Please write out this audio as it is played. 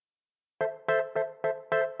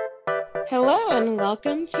Hello and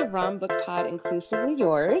welcome to Rom Book Pod Inclusively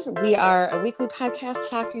Yours. We are a weekly podcast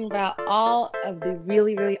talking about all of the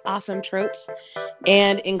really, really awesome tropes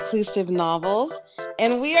and inclusive novels.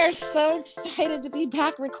 And we are so excited to be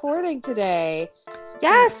back recording today.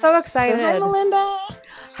 Yeah, so excited. Say hi, Melinda.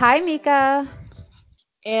 Hi, Mika.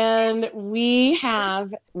 And we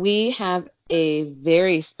have a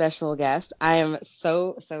very special guest. I am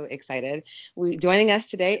so excited. Joining us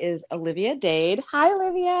today is Olivia Dade. Hi,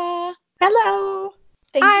 Olivia. Hello.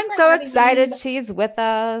 I'm so excited she's with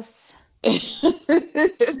us.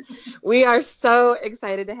 We are so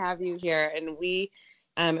excited to have you here, and we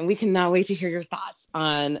cannot wait to hear your thoughts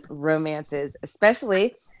on romances,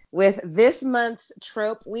 especially with this month's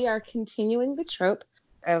trope. We are continuing the trope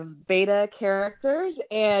of beta characters,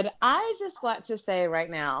 and I just want to say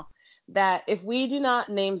right now that if we do not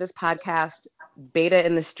name this podcast Beta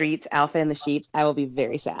in the Streets, Alpha in the Sheets, I will be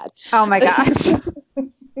very sad. Oh my gosh.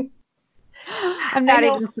 I'm not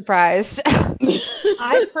even surprised.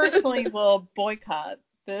 I personally will boycott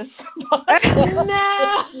this podcast.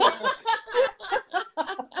 No!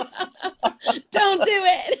 Don't do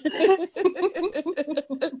it!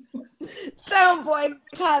 Don't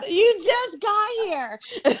boycott. You just got here.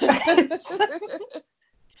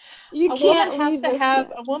 You can't leave this yet.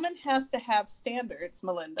 A woman has to have standards,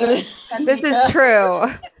 Melinda. This is true.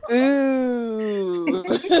 Ooh.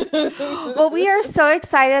 Well, we are so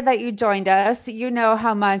excited that you joined us. You know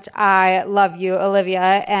how much I love you,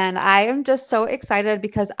 Olivia, and I am just so excited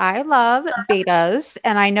because I love betas,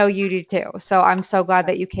 and I know you do too. So I'm so glad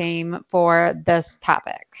that you came for this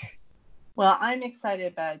topic. Well, I'm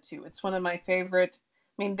excited about it too. It's one of my favorite.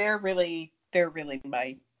 I mean, they're really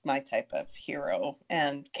my type of hero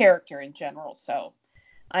and character in general. So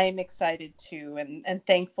I am excited too, and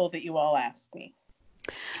thankful that you all asked me.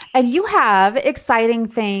 And you have exciting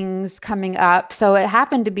things coming up. So it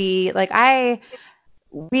happened to be like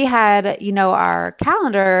we had, our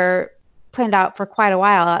calendar planned out for quite a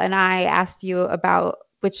while, and I asked you about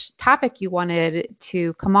which topic you wanted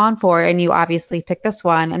to come on for, and you obviously picked this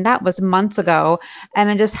one, and that was months ago, and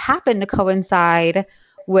it just happened to coincide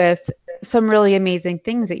with some really amazing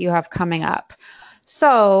things that you have coming up.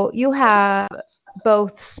 So you have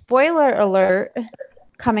both spoiler alert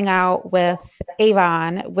coming out with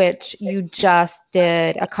Avon, which you just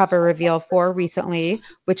did a cover reveal for recently,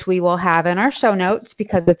 which we will have in our show notes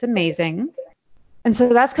because it's amazing. And so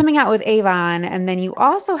that's coming out with Avon. And then you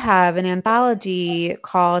also have an anthology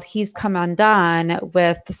called He's Come Undone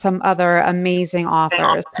with some other amazing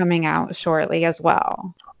authors coming out shortly as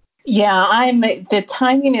well. Yeah, the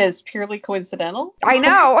timing is purely coincidental. I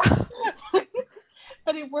know.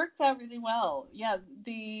 But it worked out really well. Yeah,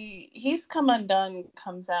 the He's Come Undone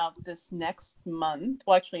comes out this next month.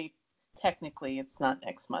 Well, actually, technically, it's not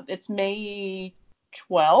next month. It's May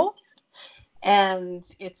 12th. And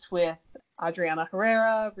it's with Adriana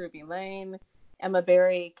Herrera, Ruby Lane, Emma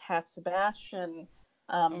Berry, Kat Sebastian,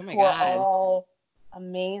 who are all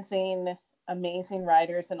amazing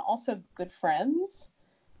writers and also good friends.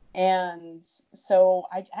 And so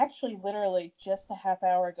I actually literally just a half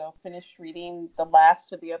hour ago finished reading the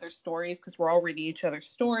last of the other stories because we're all reading each other's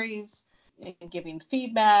stories and giving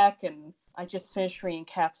feedback. And I just finished reading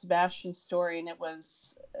Kat Sebastian's story, and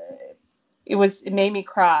it made me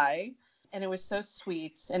cry, and it was so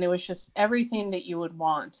sweet, and it was just everything that you would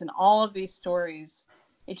want. And all of these stories,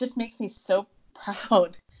 it just makes me so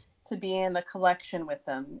proud to be in a collection with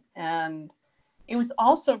them. And it was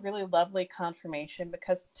also really lovely confirmation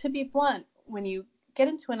because, to be blunt, when you get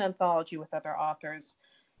into an anthology with other authors,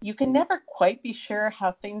 you can never quite be sure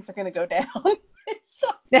how things are going to go down.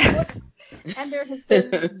 And there has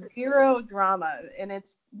been zero drama, and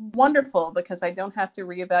it's wonderful because I don't have to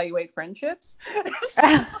reevaluate friendships.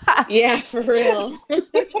 Yeah, for real.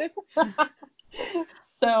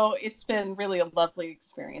 So it's been really a lovely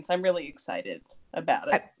experience. I'm really excited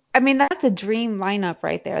about it. I mean, that's a dream lineup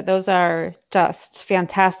right there. Those are just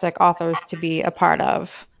fantastic authors to be a part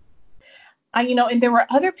of. And there were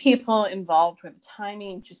other people involved where the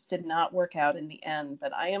timing just did not work out in the end,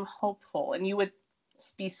 but I am hopeful, and you would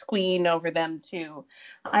be squeeing over them too.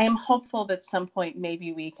 I am hopeful that at some point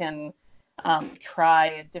maybe we can try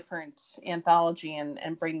a different anthology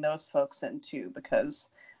and bring those folks in too, because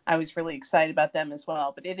I was really excited about them as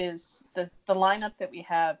well. But it is the lineup that we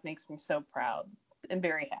have makes me so proud and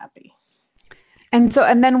very happy. And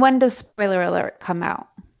then when does Spoiler Alert come out?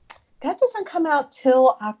 That doesn't come out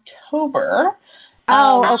till October.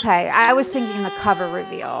 Oh, okay. I was thinking the cover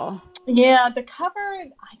reveal. Yeah, the cover,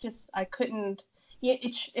 I couldn't. Yeah,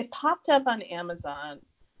 it popped up on Amazon,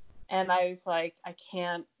 and I was like, I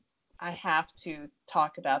I have to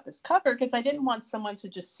talk about this cover because I didn't want someone to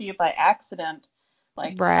just see it by accident.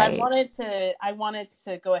 Like Right. I wanted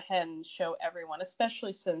to go ahead and show everyone,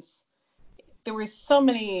 especially since there were so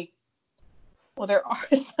many, well, there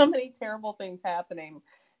are so many terrible things happening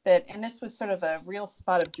and this was sort of a real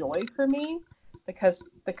spot of joy for me because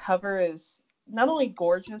the cover is not only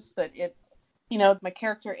gorgeous, but my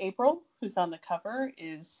character April, who's on the cover,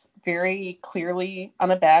 is very clearly,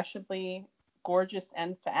 unabashedly gorgeous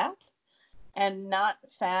and fat, and not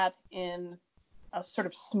fat in a sort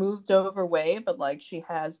of smoothed over way, but like she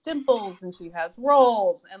has dimples and she has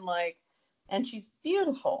rolls and she's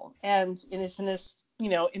beautiful and it is in this,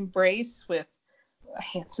 embrace with a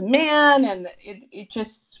handsome man, and it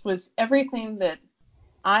just was everything that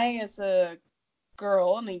I, as a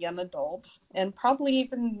girl and a young adult, and probably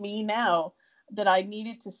even me now, that I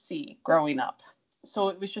needed to see growing up. So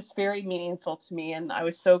it was just very meaningful to me, and I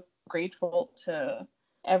was so grateful to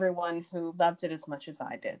everyone who loved it as much as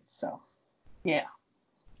I did. So, yeah.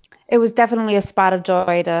 It was definitely a spot of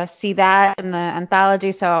joy to see that in the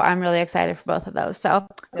anthology, so I'm really excited for both of those. So,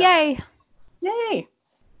 Yeah. yay! Yay!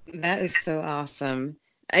 That is so awesome.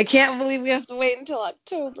 I can't believe we have to wait until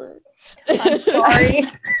October. I'm sorry.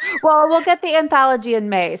 Well, we'll get the anthology in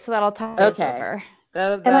May, so that'll tide us Okay. over.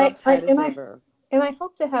 That'll tide us over. And I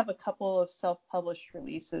hope to have a couple of self-published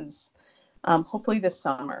releases, hopefully this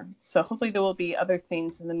summer. So hopefully there will be other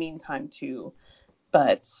things in the meantime too.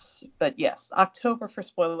 But yes, October for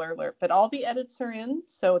spoiler alert. But all the edits are in,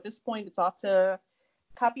 so at this point it's off to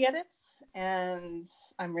copy edits, and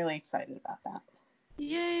I'm really excited about that.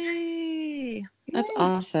 Yay! That's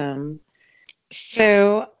awesome.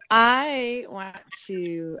 So I want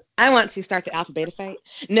to start the alpha beta fight.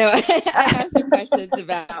 No, I have some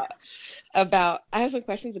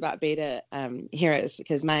questions about beta heroes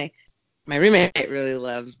because my roommate really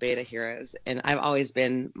loves beta heroes, and I've always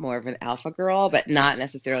been more of an alpha girl, but not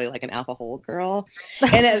necessarily like an alpha hole girl.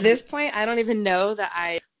 And at this point, I don't even know that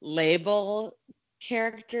I label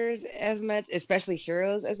characters as much, especially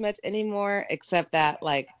heroes, as much anymore, except that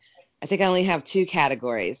like I think I only have two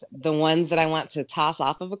categories: the ones that I want to toss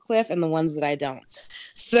off of a cliff and the ones that I don't.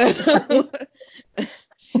 So,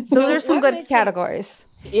 Those are some good categories.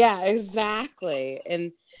 Yeah, exactly.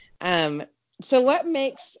 And so what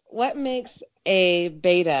makes a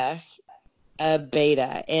beta a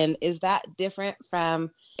beta, and is that different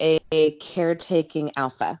from a caretaking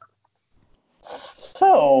alpha?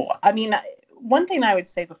 So, I mean, one thing I would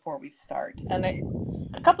say before we start,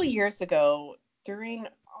 a couple of years ago during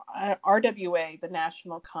RWA, the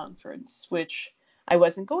national conference, which I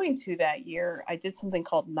wasn't going to that year, I did something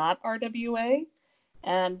called Not RWA,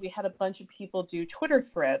 and we had a bunch of people do Twitter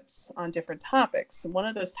threads on different topics. And one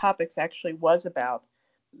of those topics actually was about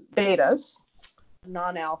betas,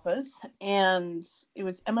 non-alphas, and it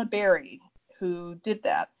was Emma Berry who did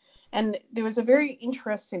that. And there was a very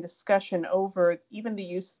interesting discussion over even the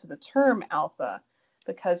use of the term alpha,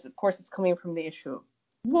 because of course it's coming from the issue of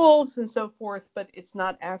wolves and so forth, but it's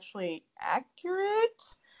not actually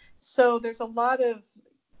accurate. So there's a lot of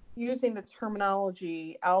using the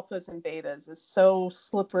terminology alphas and betas is so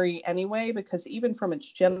slippery anyway, because even from its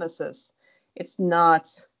genesis, it's not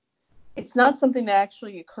something that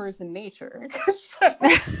actually occurs in nature. So,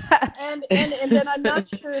 and then I'm not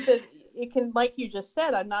sure that it can, like you just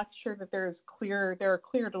said, I'm not sure that there are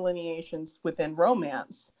clear delineations within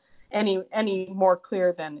romance, any more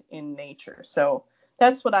clear than in nature. So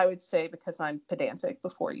that's what I would say, because I'm pedantic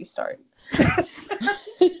before you start.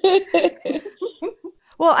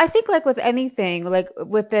 Well, I think like with anything, like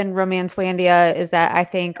within Romancelandia, is that I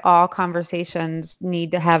think all conversations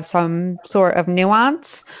need to have some sort of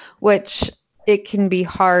nuance, which it can be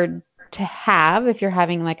hard to have if you're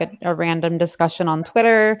having like a random discussion on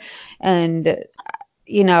Twitter. And,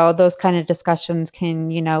 those kind of discussions can,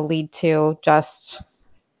 lead to just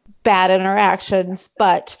bad interactions.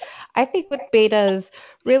 But I think with betas,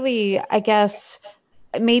 really, I guess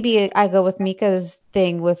maybe I go with Mika's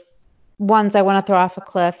thing with ones I want to throw off a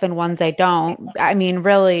cliff and ones I don't. I mean,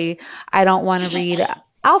 really, I don't want to read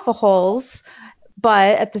alpha holes,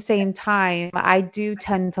 but at the same time, I do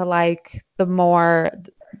tend to like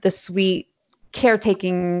the sweet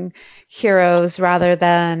caretaking heroes rather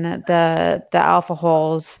than the alpha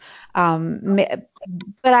holes. But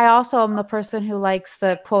I also am the person who likes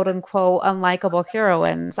the quote unquote unlikable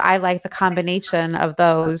heroines. I like the combination of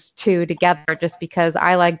those two together just because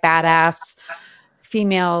I like badass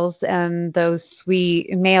females and those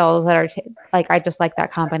sweet males that are I just like that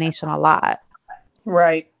combination a lot.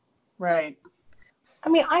 Right. I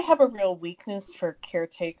mean, I have a real weakness for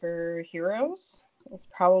caretaker heroes. It's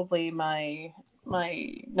probably my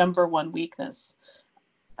number one weakness.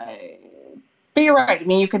 but you're right. I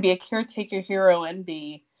mean, you could be a caretaker hero and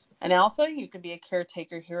be an alpha. You could be a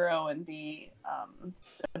caretaker hero and be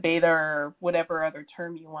a beta or whatever other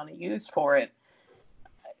term you want to use for it.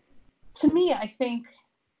 To me, I think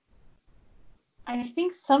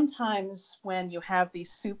sometimes when you have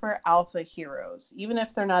these super alpha heroes, even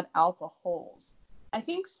if they're not alpha holes, I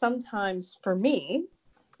think sometimes for me,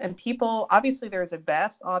 and people, obviously there's a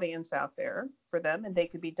vast audience out there for them, and they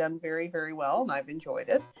could be done very, very well, and I've enjoyed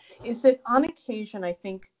it, is that on occasion, I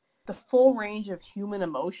think the full range of human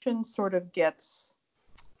emotion sort of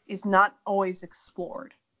is not always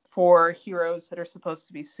explored for heroes that are supposed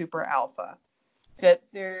to be super alpha. That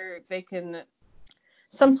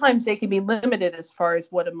sometimes they can be limited as far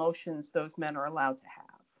as what emotions those men are allowed to have.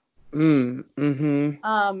 And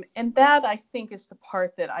that, I think, is the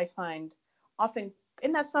part that I find often,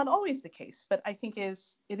 and that's not always the case, but I think it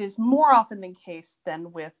is more often the case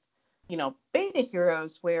than with, beta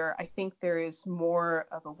heroes, where I think there is more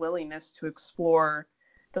of a willingness to explore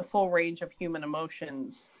the full range of human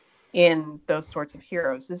emotions in those sorts of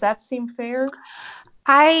heroes. Does that seem fair?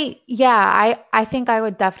 I think I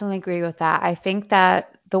would definitely agree with that. I think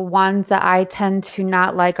that the ones that I tend to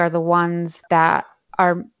not like are the ones that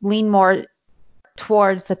lean more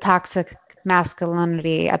towards the toxic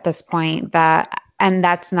masculinity at this point, and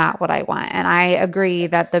that's not what I want. And I agree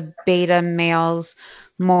that the beta males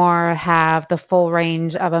more have the full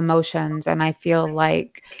range of emotions, and I feel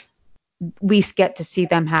like we get to see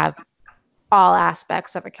them have all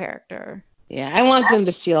aspects of a character. Yeah, I want them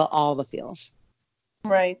to feel all the feels.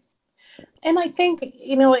 Right. And I think,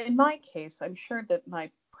 in my case, I'm sure that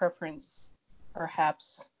my preference,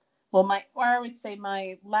 perhaps, I would say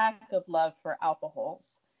my lack of love for alpha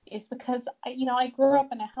holes is because, I grew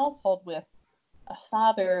up in a household with a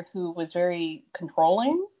father who was very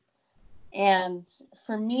controlling. And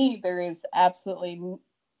for me, there is absolutely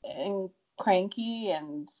cranky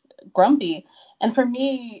and grumpy. And for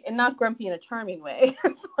me, and not grumpy in a charming way,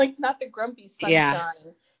 like not the grumpy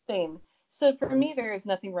sunshine thing. So for me, there is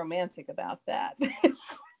nothing romantic about that.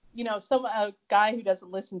 It's, a guy who doesn't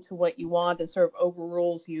listen to what you want and sort of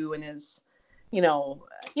overrules you and is,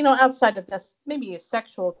 outside of this, maybe a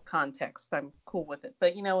sexual context, I'm cool with it.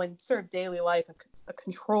 But, in sort of daily life, a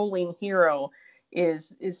controlling hero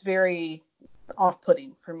is very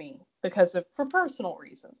off-putting for me for personal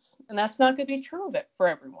reasons. And that's not going to be true of it for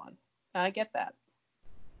everyone. I get that.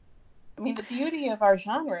 I mean, the beauty of our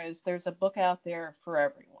genre is there's a book out there for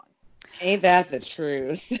everyone. Ain't that the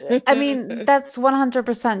truth? I mean, that's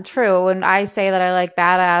 100% true. When I say that I like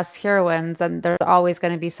badass heroines, and there's always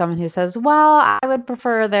going to be someone who says, well, I would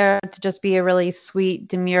prefer there to just be a really sweet,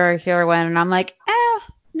 demure heroine. And I'm like,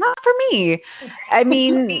 not for me. I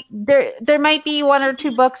mean, there might be one or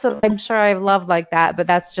two books that I'm sure I've loved like that, but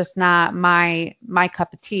that's just not my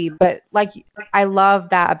cup of tea. But like, I love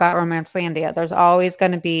that about Romancelandia. There's always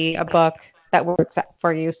going to be a book that works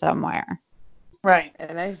for you somewhere. Right.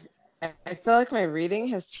 And I feel like my reading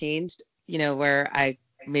has changed, where I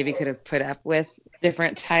maybe could have put up with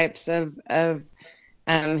different types of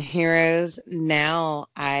heroes. Now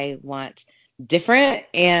I want different.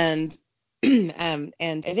 And and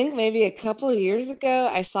I think maybe a couple of years ago,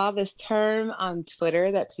 I saw this term on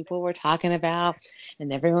Twitter that people were talking about,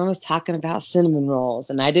 and everyone was talking about cinnamon rolls.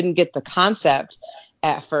 And I didn't get the concept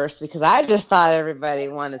at first because I just thought everybody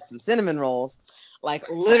wanted some cinnamon rolls, like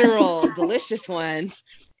literal delicious ones.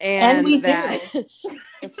 And we do.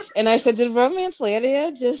 And I said, did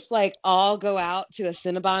Romancelandia just like all go out to a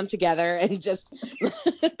Cinnabon together and just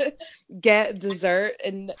get dessert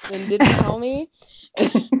and didn't tell me?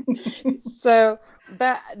 So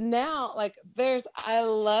that now, like, I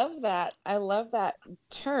love that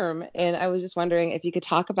term, and I was just wondering if you could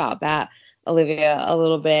talk about that, Olivia, a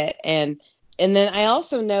little bit. And then I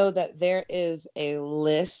also know that there is a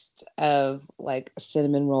list of like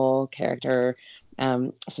cinnamon roll characters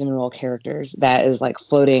that is like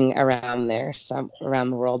floating around around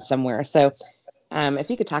the world somewhere. So if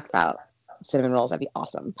you could talk about cinnamon rolls, that'd be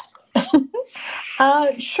awesome.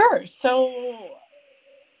 Sure. So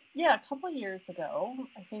yeah, a couple of years ago,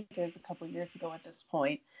 I think it was a couple of years ago at this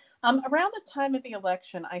point, around the time of the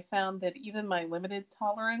election, I found that even my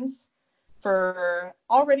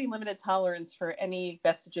already limited tolerance for any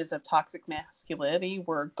vestiges of toxic masculinity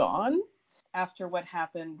were gone after what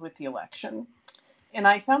happened with the election. And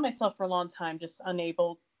I found myself for a long time just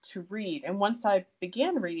unable to read. And once I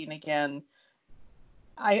began reading again,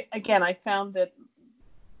 I found that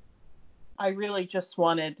I really just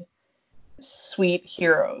wanted sweet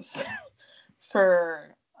heroes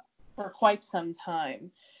for quite some time.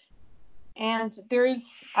 And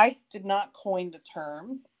I did not coin the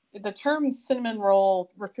term, the term cinnamon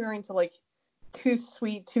roll, referring to like too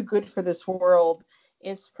sweet, too good for this world,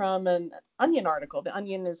 is from an Onion article. The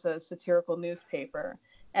Onion is a satirical newspaper,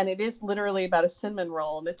 and it is literally about a cinnamon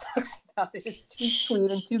roll, and it talks about it is too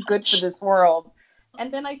sweet and too good for this world.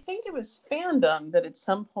 And then I think it was fandom that at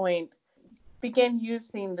some point began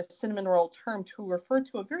using the cinnamon roll term to refer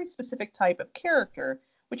to a very specific type of character,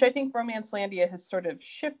 which I think Romancelandia has sort of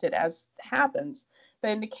shifted, as happens.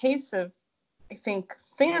 But in the case of, I think,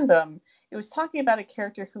 fandom, it was talking about a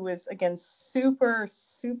character who was, again, super,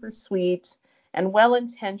 super sweet and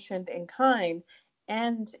well-intentioned and kind,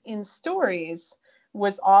 and in stories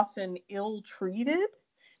was often ill-treated,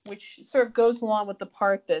 which sort of goes along with the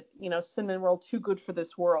part that, cinnamon roll too good for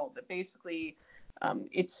this world, that basically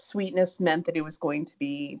its sweetness meant that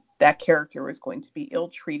that character was going to be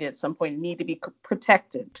ill-treated at some point and need to be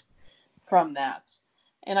protected from that.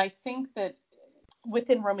 And I think that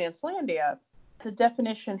within Romancelandia, the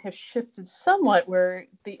definition has shifted somewhat, where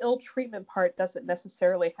the ill treatment part doesn't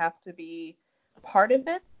necessarily have to be part of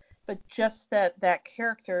it, but just that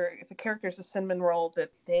character, if the character is a cinnamon roll,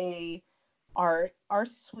 that they are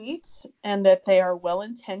sweet and that they are well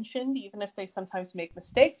intentioned, even if they sometimes make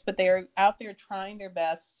mistakes, but they are out there trying their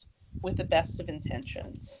best with the best of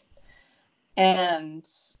intentions. And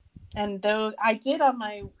though I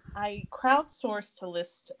crowdsourced a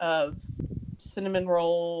list of cinnamon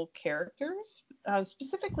roll characters,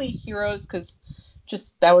 specifically heroes, because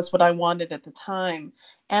just that was what I wanted at the time.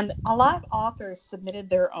 And a lot of authors submitted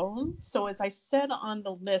their own. So as I said on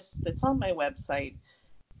the list that's on my website,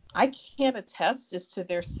 I can't attest as to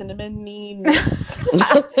their cinnamon-ness.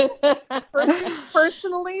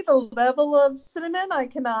 Personally, the level of cinnamon I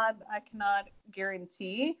cannot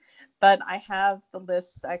guarantee, but I have the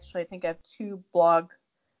list. Actually, I think I have 2 blog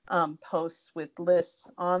posts with lists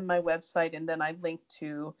on my website, and then I linked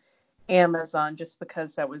to Amazon just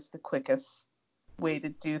because that was the quickest way to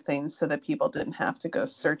do things so that people didn't have to go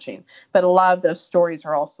searching. But a lot of those stories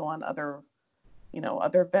are also on other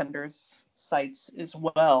vendors' sites as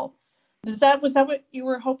well. Was that what you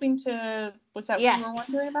were hoping to? Was that what you were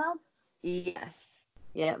wondering about? Yes.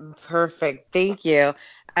 Yeah, perfect. Thank you.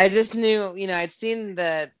 I just knew, I'd seen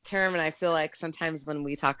the term, and I feel like sometimes when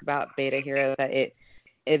we talk about beta hero that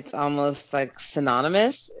it's almost like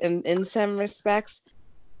synonymous in some respects.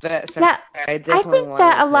 But so Yeah, I I definitely think wanted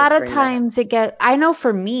that a to lot of bring that up. times I know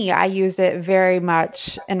for me, I use it very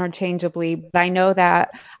much interchangeably, but I know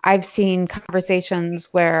that I've seen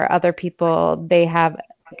conversations where other people, they have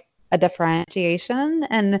a differentiation,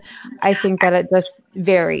 and I think that it just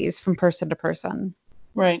varies from person to person.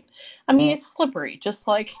 Right. I mean, it's slippery, just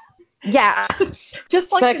like Yeah.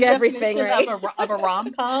 just like the everything, definition right? of a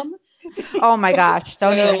rom-com. Oh my gosh,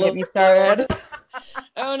 don't even get me started.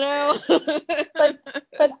 Oh no.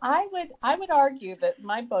 But I would argue that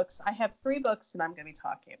my books, I have 3 books that I'm going to be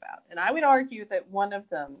talking about, and I would argue that one of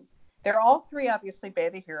them, they're all 3 obviously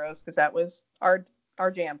beta heroes, because that was our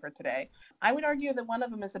jam for today. I would argue that one of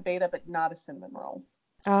them is a beta but not a cinnamon roll.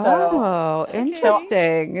 Oh, Okay.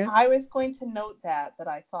 interesting. I was going to note that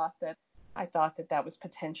I thought that was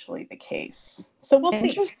potentially the case. So we'll see.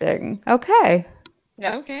 Interesting. Okay.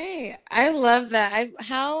 Yes. Okay. I love that.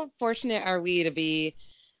 How fortunate are we to be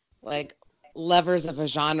like lovers of a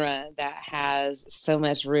genre that has so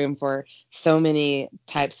much room for so many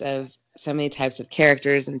types of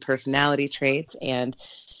characters and personality traits and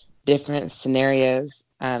different scenarios.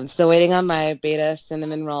 Still waiting on my beta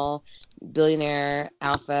cinnamon roll billionaire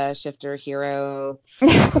alpha shifter hero who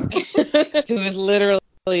is literally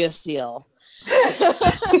a seal.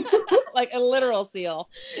 Like a literal seal.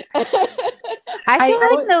 I feel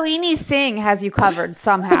like Nalini Singh has you covered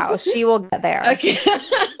somehow. She will get there. Okay.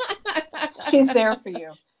 She's there for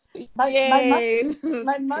you. Yay.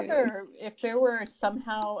 My mother, if there were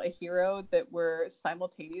somehow a hero that were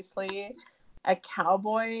simultaneously a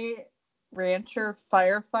cowboy, rancher,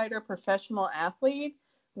 firefighter, professional athlete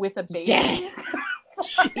with a baby.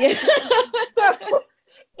 Yes. So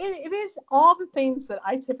it is all the things that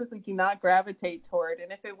I typically do not gravitate toward.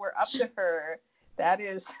 And if it were up to her, that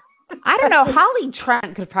is. I don't know. Holly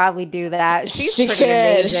Trent could probably do that. She's pretty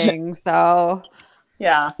amazing. So.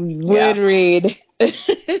 Yeah. Would read.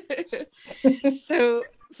 So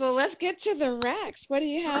let's get to the Rex. What do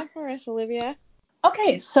you have for us, Olivia?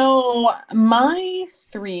 Okay, so my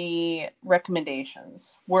 3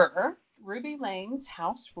 recommendations were Ruby Lang's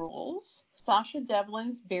House Rules, Sasha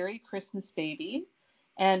Devlin's Berry Christmas Baby,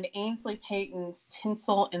 and Ainsley Payton's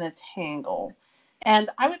Tinsel in a Tangle.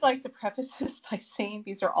 And I would like to preface this by saying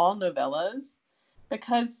these are all novellas,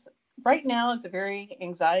 because right now is a very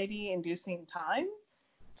anxiety-inducing time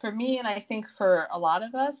for me, and I think for a lot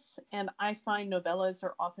of us, and I find novellas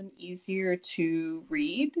are often easier to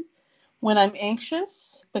read when I'm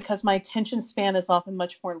anxious because my attention span is often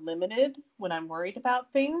much more limited when I'm worried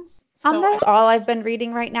about things. So That's all I've been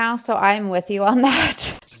reading right now, so I'm with you on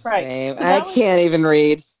that. Right. Same. So I can't even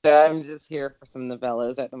read, so I'm just here for some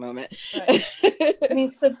novellas at the moment. right. I mean,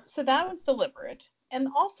 so that was deliberate, and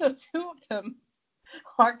also two of them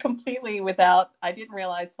are completely without. I didn't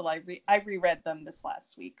realize till I reread them this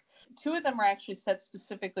last week. Two of them are actually set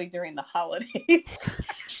specifically during the holidays.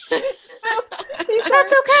 So these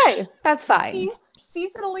That's are okay. That's fine.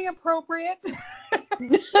 seasonally appropriate.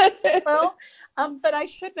 Well, but I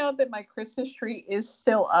should note that my Christmas tree is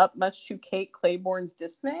still up, much to Kate Claiborne's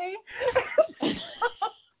dismay.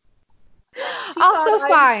 Also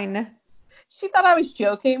fine. She thought I was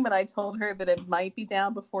joking when I told her that it might be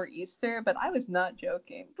down before Easter, but I was not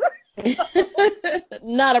joking.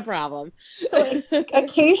 Not a problem. So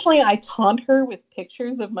occasionally I taunt her with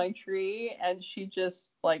pictures of my tree, and she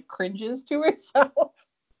just like cringes to herself.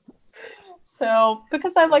 So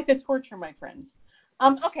because I like to torture my friends.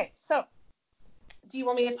 Okay, so do you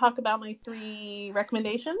want me to talk about my 3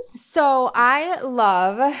 recommendations? So I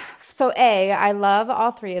love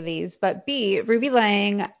all 3 of these, but B, Ruby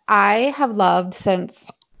Lang, I have loved since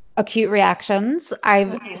Acute Reactions.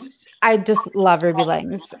 I just love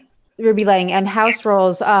Ruby Lang and House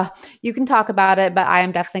Rules. You can talk about it, but I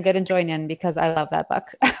am definitely going to join in because I love that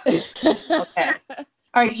book. Okay.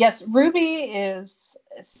 All right. Yes, Ruby is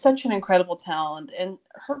such an incredible talent, and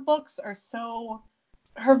her books are so.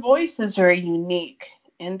 Her voice is very unique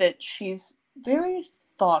in that she's very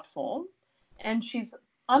thoughtful, and she's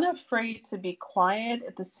unafraid to be quiet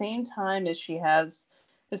at the same time as she has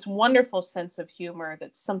this wonderful sense of humor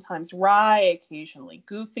that's sometimes wry, occasionally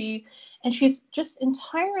goofy, and she's just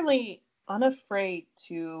entirely unafraid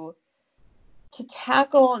to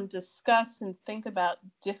tackle and discuss and think about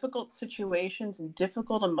difficult situations and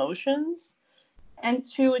difficult emotions, and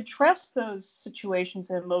to address those situations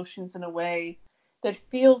and emotions in a way that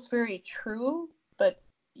feels very true, but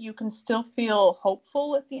you can still feel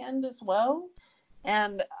hopeful at the end as well.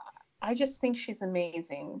 And I just think she's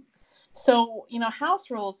amazing. So,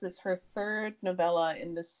 House Rules is her 3rd novella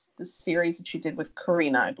in this series that she did with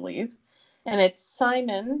Karina, I believe. And it's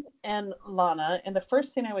Simon and Lana. And the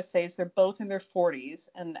first thing I would say is they're both in their 40s,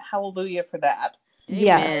 and hallelujah for that.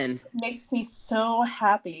 Amen. It makes me so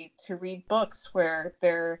happy to read books where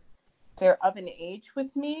they're of an age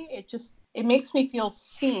with me. It makes me feel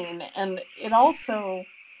seen, and it also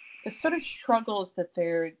the sort of struggles that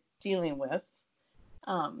they're dealing with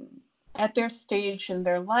at their stage in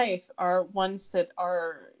their life are ones that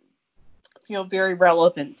feel very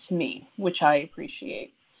relevant to me, which I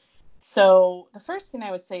appreciate. So the first thing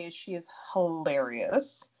I would say is she is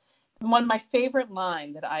hilarious. One of my favorite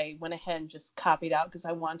line that I went ahead and just copied out because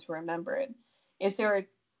I want to remember it is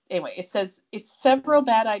anyway, it says, it's several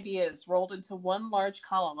bad ideas rolled into one large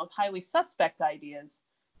column of highly suspect ideas,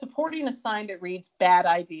 supporting a sign that reads bad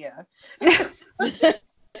idea. And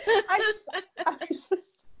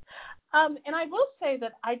I will say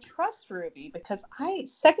that I trust Ruby because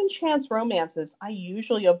second chance romances I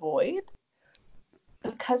usually avoid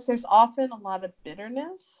because there's often a lot of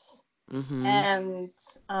bitterness, Mm-hmm. and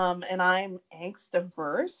I'm angst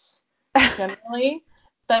averse generally,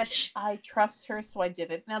 but I trust her, so I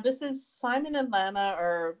did it. Now this is Simon and Lana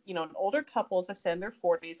are an older couple, as I said, in their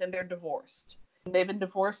 40s, and they're divorced. They've been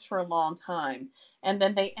divorced for a long time, and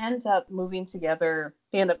then they end up moving together.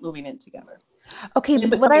 They end up moving in together. Okay,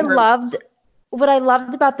 but what I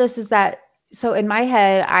loved about this is that, so in my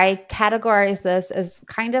head, I categorize this as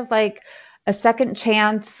kind of like a second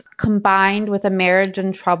chance combined with a Marriage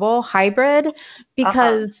in Trouble hybrid,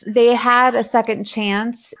 because they had a second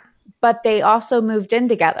chance, but they also moved in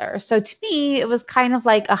together. So to me, it was kind of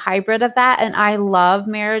like a hybrid of that, and I love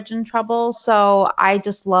Marriage in Trouble, so I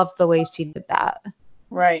just loved the way she did that.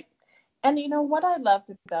 Right. And what I loved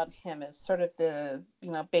about him is sort of the,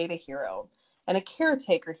 beta hero and a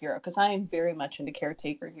caretaker hero, because I am very much into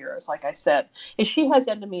caretaker heroes, like I said, is she has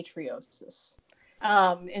endometriosis.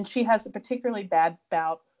 And she has a particularly bad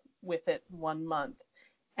bout with it 1 month.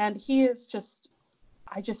 And he is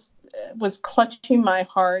I just was clutching my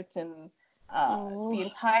heart. And the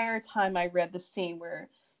entire time I read the scene where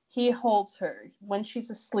he holds her. When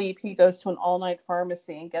she's asleep, he goes to an all-night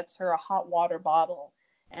pharmacy and gets her a hot water bottle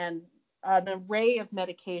and an array of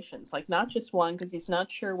medications, like not just one, because he's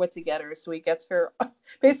not sure what to get her. So he gets her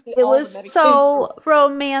basically all the medications. It was so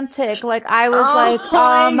romantic. Like I was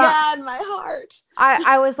oh my God, my heart.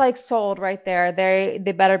 I was like sold right there. They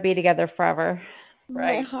better be together forever. My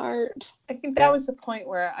Right. heart. I think that was the point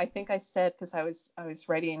where I think I said, because I was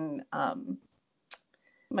writing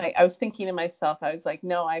I was thinking to myself, I was like,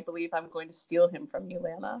 no, I believe I'm going to steal him from you,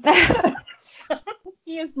 Lana. So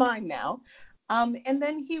he is mine now. And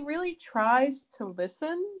then he really tries to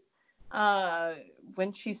listen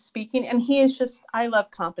when she's speaking. And he is just, I love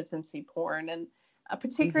competency porn. And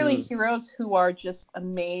particularly heroes who are just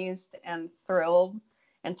amazed and thrilled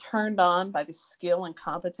and turned on by the skill and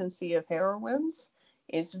competency of heroines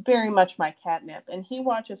is very much my catnip. And he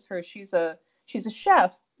watches her. She's a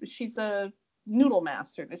chef. She's a noodle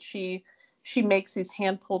master, that she makes these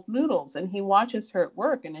hand pulled noodles, and he watches her at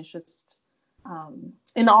work and is just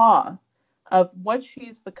in awe of what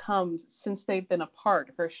she's become since they've been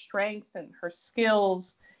apart, her strength and her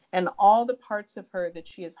skills and all the parts of her that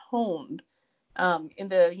she has honed in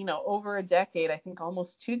the over a decade, I think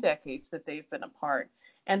almost 2 decades that they've been apart.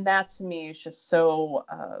 And that to me is just so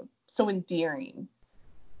endearing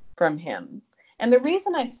from him. And the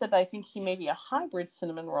reason I said that I think he may be a hybrid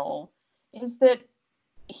cinnamon roll is that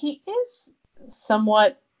he is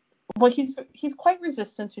somewhat, well, he's quite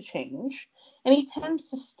resistant to change, and he tends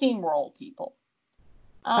to steamroll people.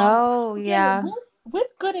 Yeah. With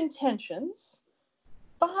good intentions,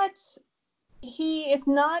 but he is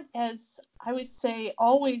not, as I would say,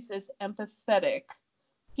 always as empathetic.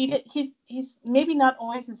 He's maybe not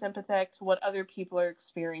always as empathetic to what other people are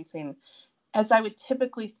experiencing as I would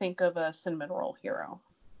typically think of a cinnamon roll hero.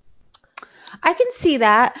 I can see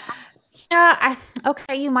that. Yeah,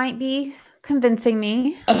 okay, you might be convincing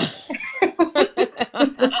me.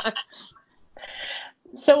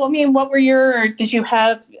 So, I mean, did you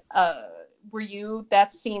have, that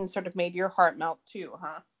scene sort of made your heart melt too,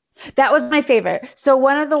 huh? That was my favorite. So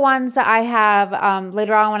one of the ones that I have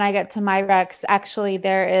later on when I get to my Rex, actually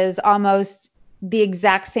there is almost the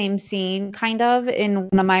exact same scene kind of in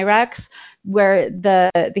one of my Rex where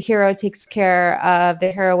the hero takes care of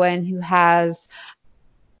the heroine who has,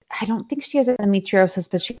 I don't think she has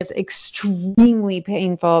endometriosis, but she has extremely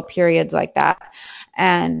painful periods like that.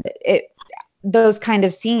 And those kind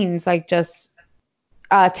of scenes like just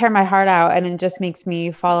tear my heart out, and it just makes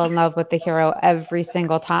me fall in love with the hero every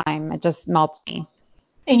single time. It just melts me.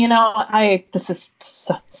 And this is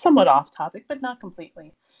somewhat off topic, but not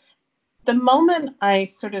completely. The moment I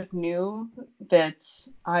sort of knew that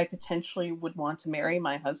I potentially would want to marry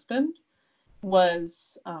my husband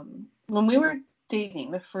was when we were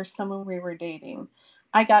dating, the first summer we were dating,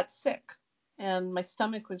 I got sick and my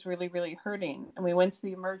stomach was really, really hurting. And we went to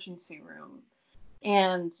the emergency room.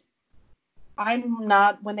 And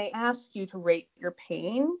when they ask you to rate your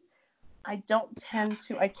pain, I tend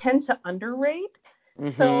to underrate.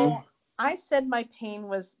 So I said my pain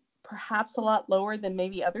was perhaps a lot lower than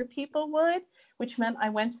maybe other people would, which meant I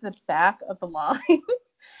went to the back of the line.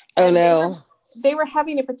 Oh no. They were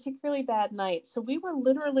having a particularly bad night. So we were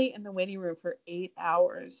literally in the waiting room for 8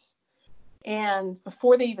 hours and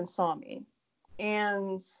before they even saw me.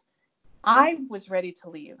 And I was ready to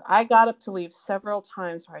leave. I got up to leave several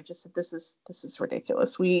times where I just said, this is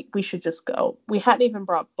ridiculous. We should just go. We hadn't even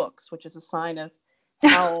brought books, which is a sign of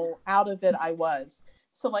how out of it I was.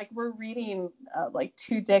 So like we're reading like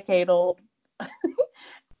 2-decade-old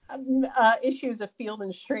issues of Field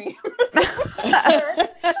and Stream.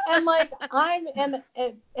 And like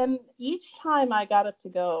and each time I got up to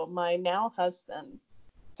go, my now husband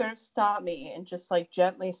sort of stopped me and just like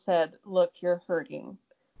gently said, look, you're hurting.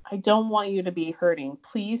 I don't want you to be hurting.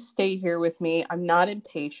 Please stay here with me. I'm not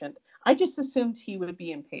impatient. I just assumed he would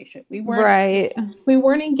be impatient. We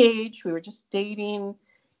weren't engaged. We were just dating.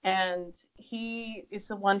 And he is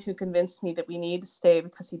the one who convinced me that we need to stay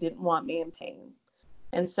because he didn't want me in pain.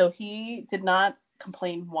 And so he did not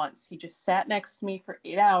complain once. He just sat next to me for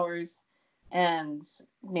 8 hours and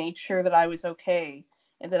made sure that I was okay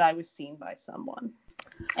and that I was seen by someone.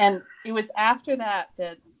 And it was after that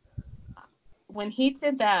when he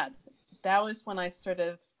did that, that was when I sort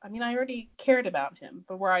of, I already cared about him,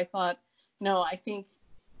 but where I thought, no, I think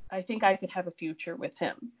I could have a future with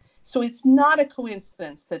him. So it's not a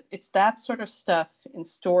coincidence that it's that sort of stuff in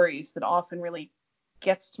stories that often really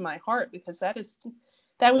gets to my heart, because that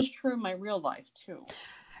was true in my real life too.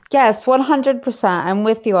 Yes, 100%. I'm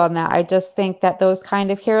with you on that. I just think that those kind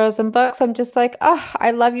of heroes in books, I'm just like, oh,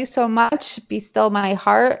 I love you so much. Be still my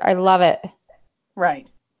heart. I love it. Right.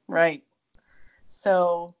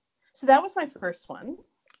 So that was my first one.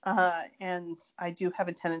 And I do have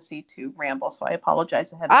a tendency to ramble, so I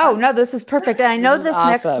apologize ahead of time. Oh, no, this is perfect. And I know this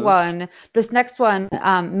awesome. next one,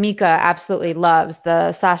 Mika absolutely loves,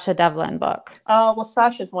 the Sasha Devlin book. Oh, well,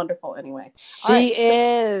 Sasha's wonderful anyway. She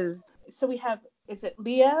is. So we have, is it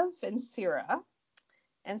Liev and Syrah?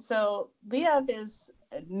 And so Liev is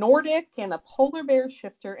Nordic and a polar bear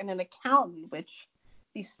shifter and an accountant, which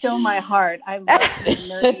be still my heart. I love the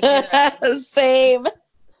nerdy hero. Same.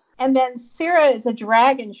 And then Sarah is a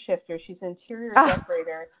dragon shifter. She's an interior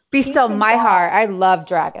decorator. Be She's still his my boss. heart. I love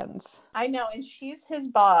dragons. I know, and she's his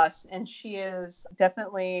boss, and she is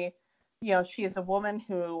definitely, she is a woman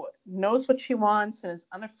who knows what she wants and is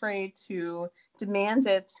unafraid to demand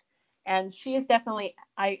it. And she is definitely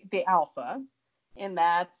the alpha in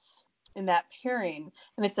that pairing.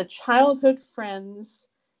 And it's a childhood friends.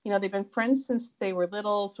 They've been friends since they were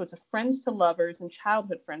little, so it's a friends to lovers and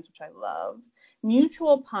childhood friends, which I love.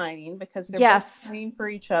 Mutual pining because they're both pining for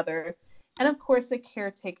each other. And of course, the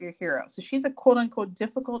caretaker hero. So she's a quote unquote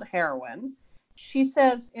difficult heroine. She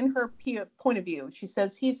says, in her point of view, she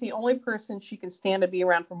says he's the only person she can stand to be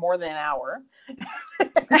around for more than an hour.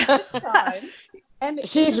 And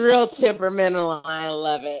she's real temperamental. I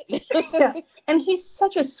love it. Yeah. And he's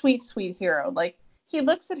such a sweet, sweet hero. Like, he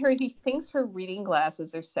looks at her, he thinks her reading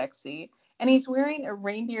glasses are sexy, and he's wearing a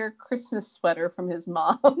reindeer Christmas sweater from his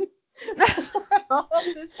mom. All of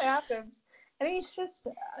this happens. And he's just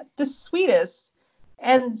the sweetest.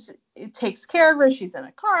 And it takes care of her. She's in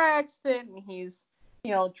a car accident, and he's,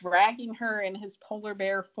 dragging her in his polar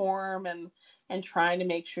bear form and trying to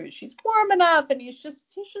make sure she's warm enough. And he's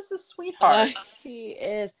just a sweetheart. He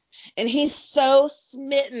is. And he's so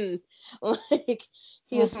smitten. Like,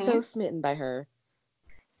 he is so smitten by her.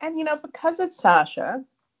 And, because it's Sasha,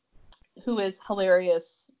 who is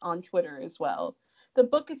hilarious on Twitter as well, the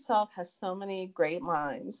book itself has so many great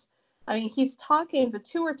lines. I mean, the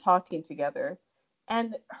two are talking together,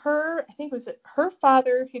 and I think it was her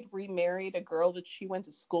father had remarried a girl that she went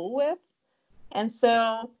to school with, and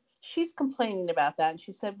so she's complaining about that, and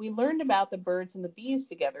she said, we learned about the birds and the bees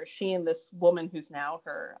together, she and this woman who's now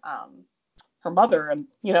her mother and,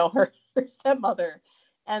 her stepmother.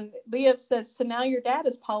 And Liev says, so now your dad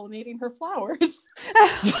is pollinating her flowers.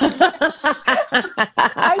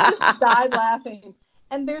 I just died laughing.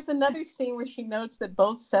 And there's another scene where she notes that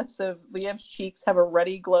both sets of Liev's cheeks have a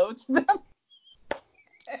ruddy glow to them.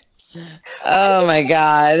 Oh my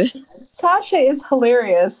God. Sasha is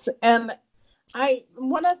hilarious. And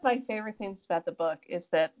one of my favorite things about the book is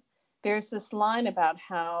that there's this line about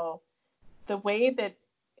how the way that,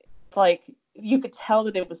 like, you could tell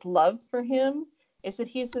that it was love for him is that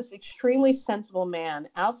he's this extremely sensible man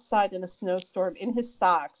outside in a snowstorm in his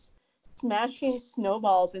socks, smashing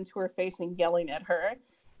snowballs into her face and yelling at her.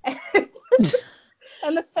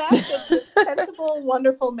 And the fact that this sensible,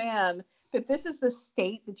 wonderful man, that this is the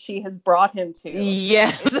state that she has brought him to,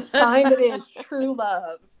 yes, is a sign that it is true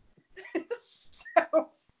love.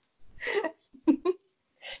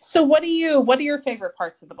 So what are your favorite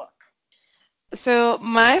parts of the book? So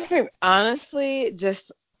my favorite, honestly,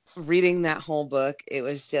 just reading that whole book, it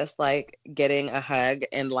was just like getting a hug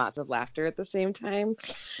and lots of laughter at the same time.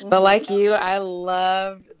 But like you, I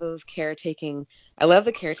love the caretaking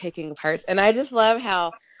parts. And I just love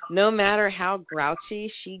how no matter how grouchy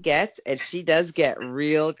she gets, and she does get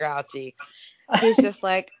real grouchy, he's just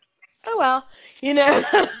like, oh, well,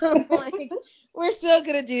 like, we're still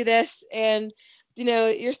going to do this. And,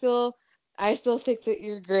 I still think that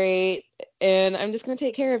you're great, and I'm just going to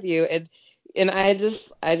take care of you. And I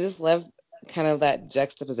just love kind of that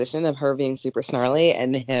juxtaposition of her being super snarly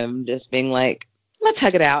and him just being like, let's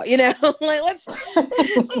hug it out, like let's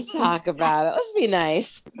talk about it. Let's be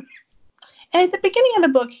nice. And at the beginning of the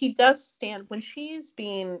book, he does stand, when she's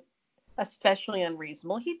being especially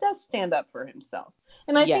unreasonable, he does stand up for himself.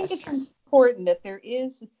 And I think it's important that there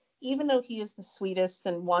is, even though he is the sweetest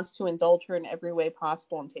and wants to indulge her in every way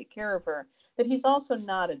possible and take care of her, that he's also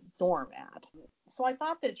not a doormat. So I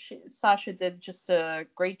thought that Sasha did just a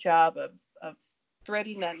great job of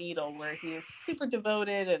threading that needle where he is super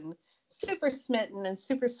devoted and super smitten and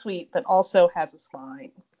super sweet, but also has a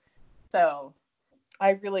spine. So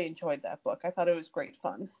I really enjoyed that book. I thought it was great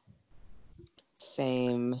fun.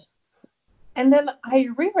 Same. And then I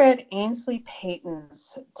reread Ainsley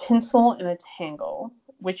Payton's Tinsel in a Tangle,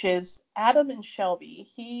 which is Adam and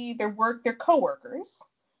Shelby. They're co-workers.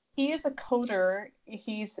 He is a coder.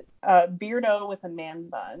 He's a beardo with a man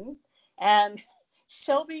bun. And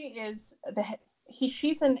Shelby is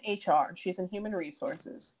she's in HR. She's in human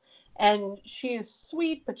resources. And she is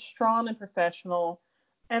sweet but strong and professional.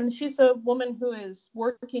 And she's a woman who is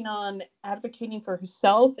working on advocating for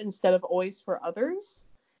herself instead of always for others.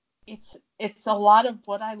 It's a lot of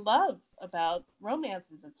what I love about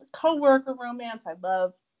romances. It's a co-worker romance. I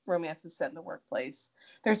love romances set in the workplace.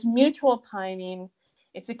 There's mutual pining.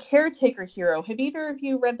 It's a caretaker hero. Have either of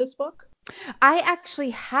you read this book? I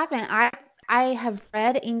actually haven't. I have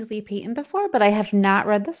read Ainsley Peyton before, but I have not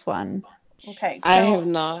read this one. Okay, so I have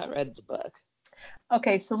not read the book.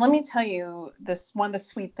 Okay, so let me tell you this one of the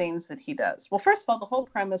sweet things that he does. Well, first of all, the whole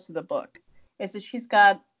premise of the book is that she's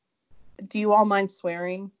got. Do you all mind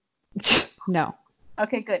swearing? No.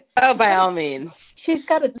 Okay, good. Oh, by all means. She's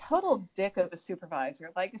got a total dick of a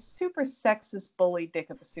supervisor, like a super sexist bully dick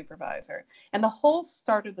of a supervisor. And the whole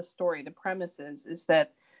start of the story, the premise is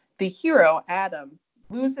that the hero, Adam,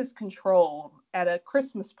 loses control at the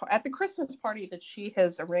Christmas party that she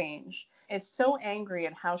has arranged. Is so angry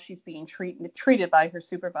at how she's being treated by her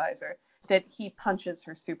supervisor that he punches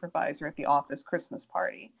her supervisor at the office Christmas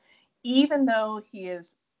party. Even though he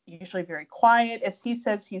is usually very quiet, as he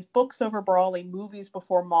says, he's books over brawling, movies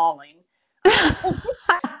before mauling.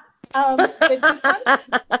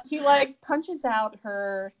 But he like punches out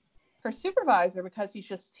her supervisor because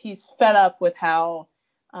he's fed up with how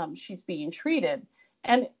she's being treated,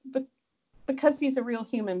 and because he's a real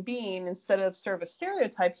human being instead of sort of a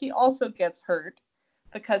stereotype, he also gets hurt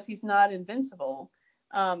because he's not invincible.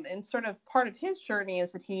 And sort of part of his journey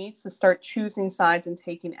is that he needs to start choosing sides and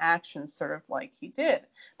taking action, sort of like he did.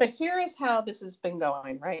 But here is how this has been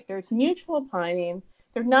going, right? There's mutual pining.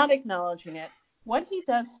 They're not acknowledging it. What he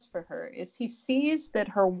does for her is he sees that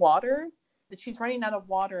that she's running out of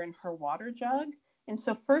water in her water jug. And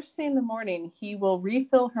so first thing in the morning, he will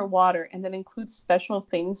refill her water and then include special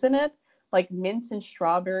things in it, like mint and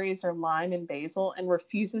strawberries or lime and basil, and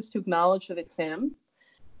refuses to acknowledge that it's him.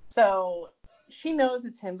 So she knows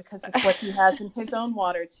it's him because it's what he has in his own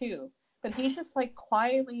water too. But he's just like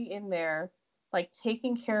quietly in there, like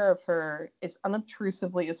taking care of her as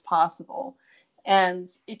unobtrusively as possible. And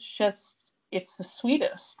it's the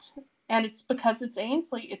sweetest. And it's because it's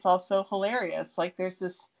Ainsley, it's also hilarious. Like there's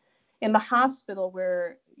this in the hospital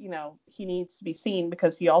where, he needs to be seen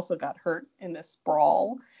because he also got hurt in this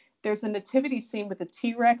brawl. There's a nativity scene with a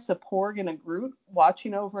T-Rex, a Porg, and a Groot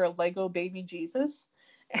watching over a Lego baby Jesus.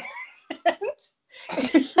 And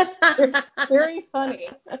it's very funny.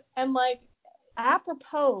 And like,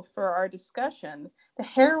 apropos for our discussion, the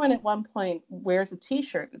heroine at one point wears a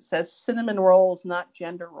T-shirt that says "Cinnamon rolls, not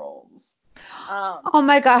gender roles." Oh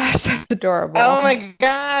my gosh, that's adorable. Oh my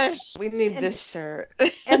gosh, we need this shirt.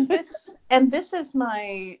 and this is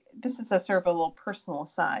a sort of a little personal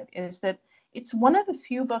aside, is that it's one of the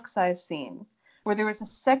few books I've seen where there was a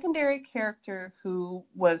secondary character who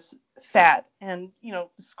was fat and,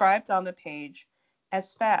 described on the page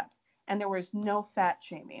as fat, and there was no fat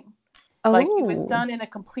shaming. Oh. Like it was done in a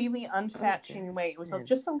completely unfat shaming way. It was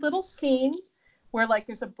just a little scene where like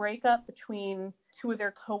there's a breakup between two of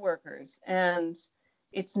their coworkers, and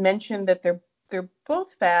it's mentioned that they're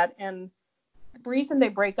both fat, and the reason they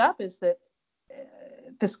break up is that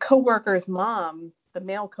this coworker's mom, the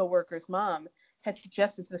male coworker's mom, had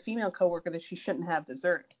suggested to the female coworker that she shouldn't have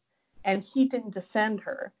dessert, and he didn't defend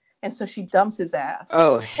her, and so she dumps his ass.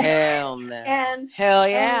 Oh hell no! Hell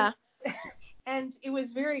yeah! And it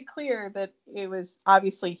was very clear that it was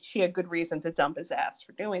obviously she had good reason to dump his ass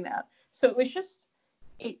for doing that. So it was just,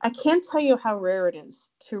 I can't tell you how rare it is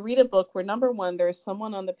to read a book where, number one, there's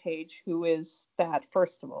someone on the page who is fat,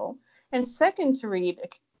 first of all, and second, to read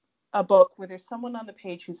a book where there's someone on the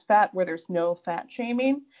page who's fat, where there's no fat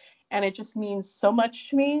shaming, and it just means so much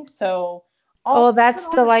to me. So that's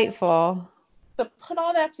delightful. So put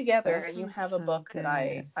all that together and you have a book that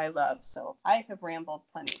I love. So I have rambled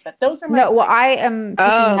plenty, but those are my No, well, I am picking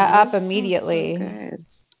that up immediately. So good.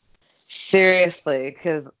 Seriously,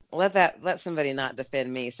 because let somebody not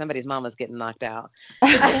defend me. Somebody's mama's getting knocked out.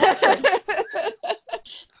 I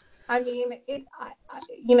mean,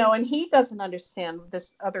 and he doesn't understand,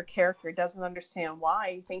 this other character doesn't understand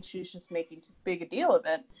why. He thinks she's just making too big a deal of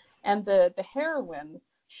it. And the heroine,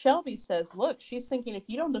 Shelby, says, look, she's thinking if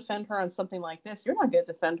you don't defend her on something like this, you're not going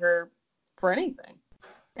to defend her for anything.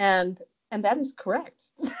 And that is correct.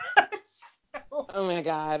 Oh my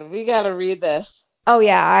God, we got to read this. Oh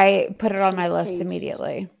yeah, I put it on my list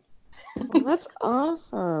immediately. Well, that's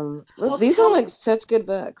awesome. These sound like such good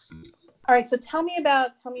books. All right, so tell me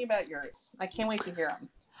about yours. I can't wait to hear them.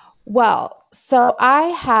 Well, so I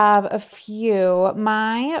have a few.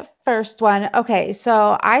 My first one, okay,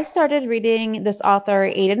 so I started reading this author,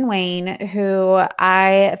 Aidan Wayne, who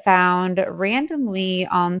I found randomly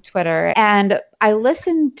on Twitter, and I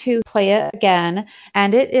listened to Play It Again,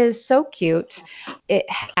 and it is so cute. It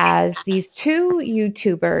has these two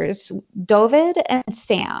YouTubers, Dovid and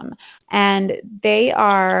Sam, and they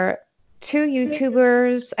are two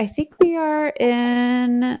YouTubers. I think they are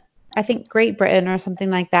in Great Britain or something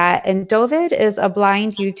like that. And Dovid is a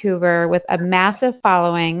blind YouTuber with a massive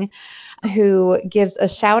following. who gives a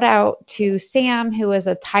shout out to Sam, who is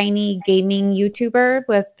a tiny gaming YouTuber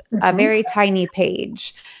with a very tiny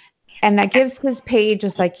page. And that gives his page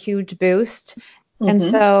this like huge boost. And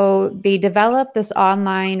so they develop this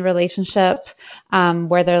online relationship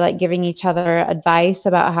where they're like giving each other advice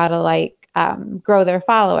about how to like grow their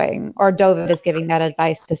following, or Dovid is giving that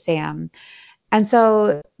advice to Sam. And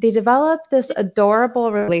so they develop this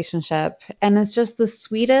adorable relationship, and it's just the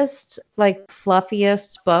sweetest, like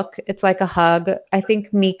fluffiest book. It's like a hug. I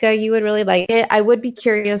think Mika, you would really like it. I would be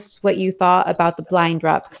curious what you thought about the blind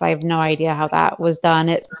rep, because I have no idea how that was done.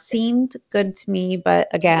 It seemed good to me, but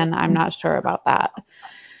again, I'm not sure about that.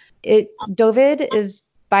 Dovid is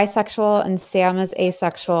bisexual and Sam is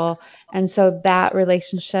asexual, and so that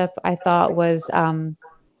relationship I thought was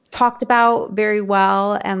talked about very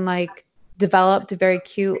well and like developed very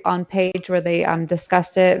cute on page where they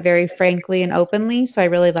discussed it very frankly and openly. So I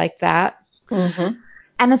really liked that. And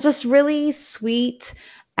it's just really sweet.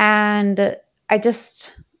 And I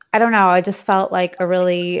don't know, I just felt like a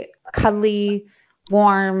really cuddly,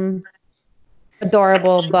 warm,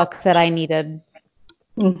 adorable book that I needed.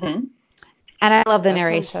 And I love the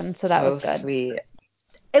narration, so that was good. Sweet.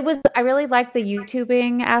 I really like the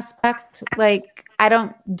YouTubing aspect. Like, I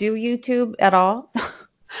don't do YouTube at all.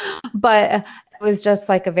 But it was just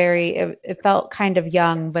like it felt kind of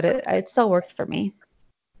young, but it still worked for me.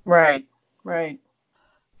 Right.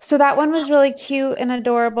 So that one was really cute and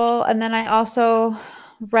adorable. And then I also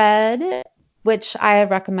read, which I have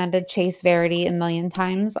recommended Chase Verity a million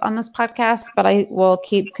times on this podcast, but I will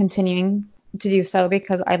keep continuing to do so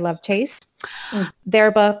because I love Chase. Their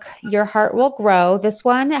book, Your Heart Will Grow. This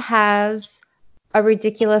one has a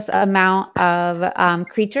ridiculous amount of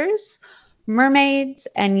creatures. Mermaids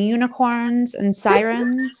and unicorns and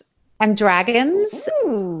sirens and dragons.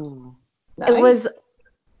 Ooh, nice.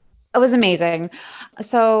 It was amazing.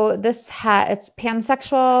 So it's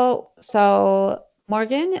pansexual. So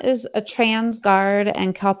Morgan is a trans guard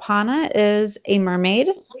and Kalpana is a mermaid.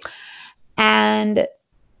 And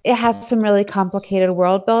it has some really complicated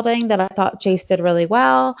world building that I thought Chase did really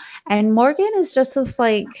well. And Morgan is just this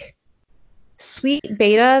like sweet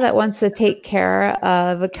beta that wants to take care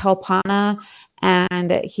of Kalpana,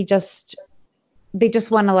 and they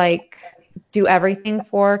just want to like do everything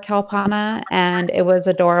for Kalpana, and it was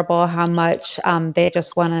adorable how much they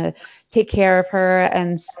just want to take care of her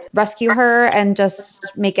and rescue her and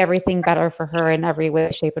just make everything better for her in every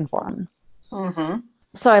way, shape, and form.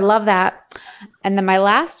 So I love that. And then my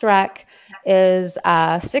last rec is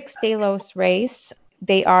Six Delos Race.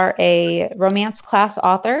 They are a romance class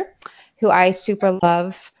author who I super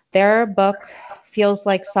love. Their book feels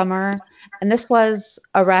like summer. And this was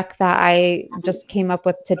a rec that I just came up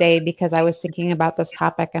with today because I was thinking about this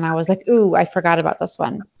topic and I was like, ooh, I forgot about this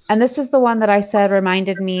one. And this is the one that I said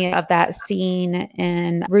reminded me of that scene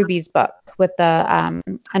in Ruby's book with the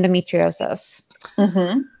endometriosis.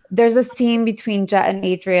 There's a scene between Jet and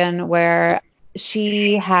Adrian where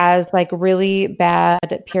she has like really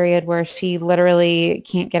bad period where she literally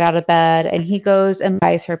can't get out of bed, and he goes and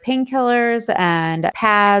buys her painkillers and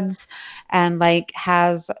pads and like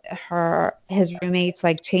has his roommates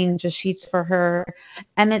like change the sheets for her,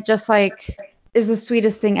 and it just like is the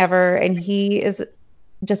sweetest thing ever. And he is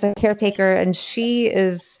just a caretaker and she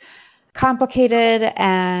is complicated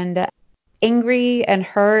and angry and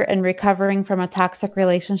hurt and recovering from a toxic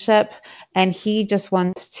relationship, and he just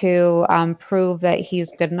wants to prove that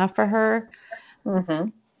he's good enough for her.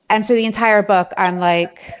 And so the entire book I'm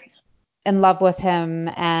like in love with him,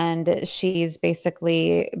 and she's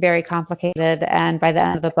basically very complicated, and by the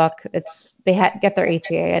end of the book they get their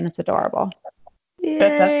HEA and it's adorable.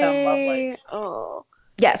 That does sound lovely. Oh.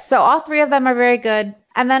 Yes, so all three of them are very good.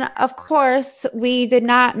 And then of course we did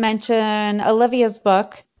not mention Olivia's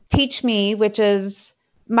book, Teach Me, which is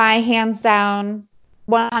my hands down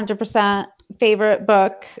 100% favorite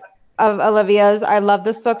book of Olivia's. I love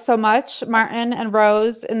this book so much. Martin and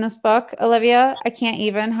Rose in this book. Olivia, I can't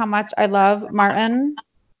even how much I love Martin.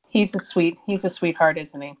 He's a sweetheart,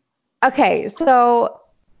 isn't he? Okay, so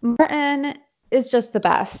Martin is just the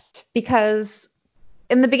best because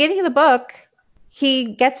in the beginning of the book,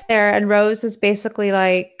 he gets there and Rose is basically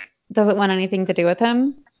like doesn't want anything to do with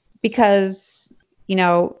him because, you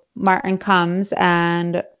know, Martin comes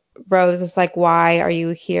and Rose is like, why are you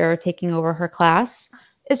here taking over her class?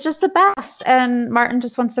 It's just the best. And Martin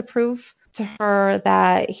just wants to prove to her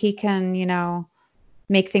that he can, you know,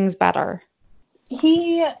 make things better.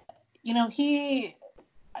 There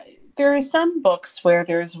are some books where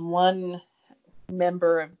there's one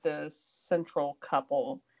member of the central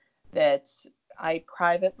couple that I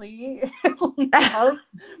privately love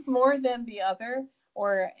more than the other.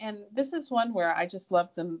 And this is one where I just love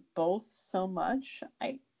them both so much.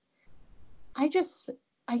 I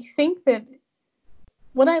think that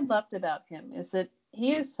what I loved about him is that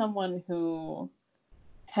he is someone who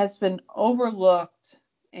has been overlooked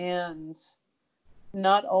and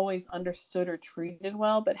not always understood or treated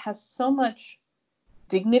well, but has so much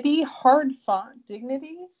dignity, hard fought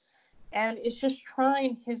dignity, and is just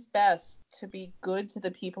trying his best to be good to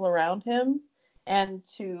the people around him and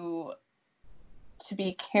to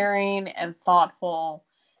be caring and thoughtful,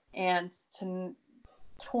 and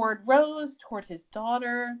toward Rose, toward his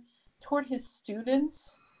daughter, toward his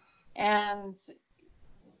students, and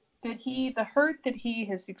that the hurt that he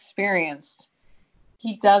has experienced,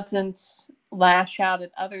 he doesn't lash out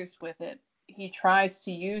at others with it. He tries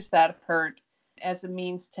to use that hurt as a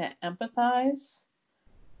means to empathize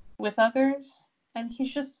with others, and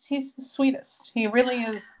he's the sweetest. He really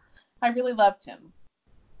is. I really loved him.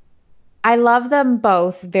 I love them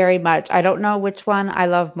both very much. I don't know which one I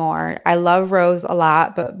love more. I love Rose a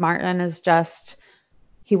lot, but Martin is just,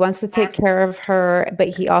 he wants to take care of her, but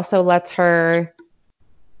he also lets her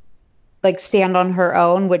like stand on her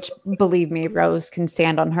own, which believe me, Rose can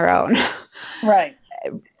stand on her own. Right.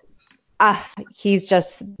 He's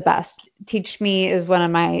just the best. Teach Me is one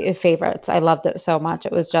of my favorites. I loved it so much.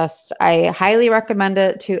 It was just, I highly recommend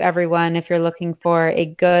it to everyone if you're looking for a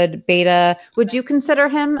good beta. Would you consider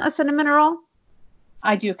him a cinnamon roll?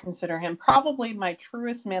 I do consider him probably my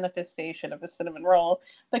truest manifestation of a cinnamon roll,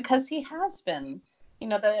 because he has been, you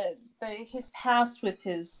know, his past with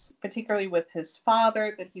particularly with his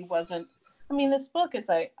father, that he wasn't. I mean, this book,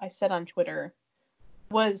 as I said on Twitter,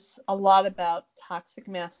 was a lot about toxic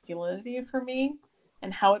masculinity for me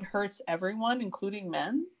and how it hurts everyone, including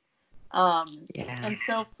men. And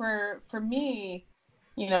so for me,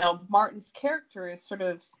 you know, Martin's character is sort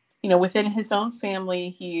of, you know, within his own family,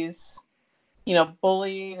 he's, you know,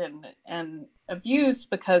 bullied and abused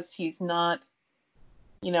because he's not,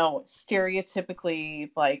 you know, stereotypically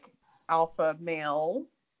like alpha male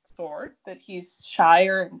sort, that he's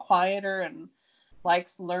shyer and quieter and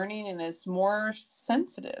likes learning and is more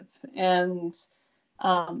sensitive, and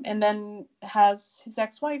then has his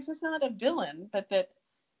ex-wife, who's not a villain, but that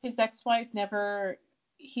his ex-wife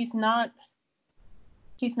he's not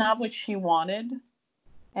what she wanted,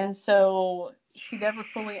 and so she never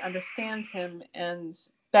fully understands him, and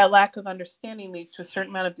that lack of understanding leads to a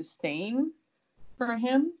certain amount of disdain for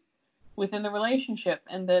him within the relationship.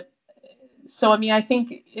 And so I mean, I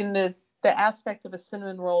think in the aspect of a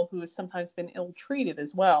cinnamon roll who has sometimes been ill-treated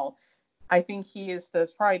as well, I think he is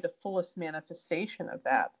probably the fullest manifestation of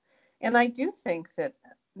that. And I do think that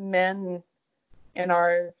men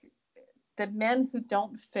who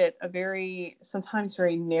don't fit a sometimes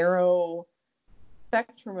very narrow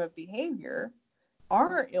spectrum of behavior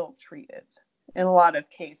are ill-treated in a lot of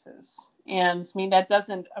cases. And I mean, that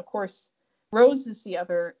doesn't, of course, Rose is the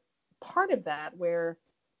other part of that, where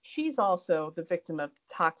she's also the victim of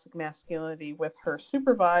toxic masculinity with her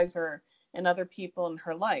supervisor and other people in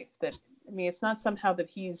her life. That, I mean, it's not somehow that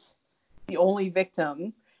he's the only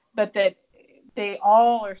victim, but that they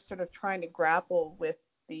all are sort of trying to grapple with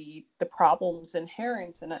the problems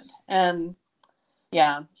inherent in it. And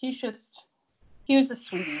yeah, he was a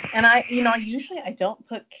sweetie. And I don't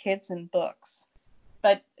put kids in books,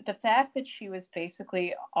 but the fact that she was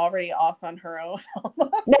basically already off on her own,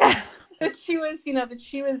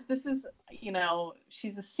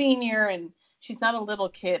 she's a senior and she's not a little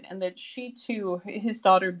kid, and that she too, his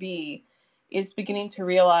daughter B, is beginning to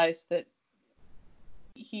realize that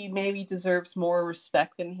he maybe deserves more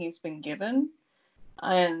respect than he's been given,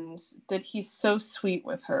 and that he's so sweet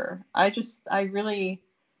with her.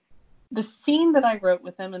 The scene that I wrote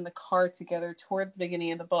with them in the car together toward the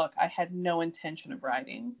beginning of the book, I had no intention of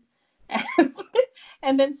writing.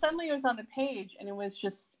 And then suddenly it was on the page, and it was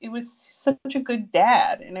such a good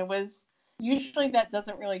dad. And usually that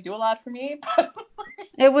doesn't really do a lot for me. But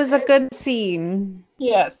It was a good scene.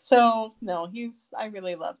 Yes. So, no, I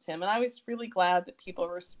really loved him. And I was really glad that people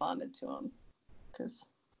responded to him, because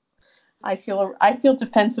I feel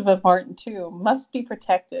defensive of Martin too. Must be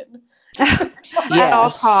protected. At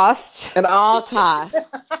all costs. At all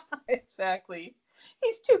costs. Exactly.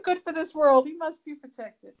 He's too good for this world. He must be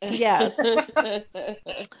protected. Yes.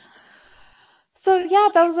 So yeah,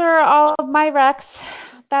 those are all of my recs.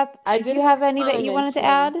 Do you have any that you wanted to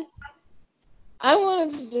add? I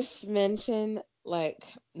wanted to just mention like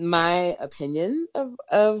my opinion of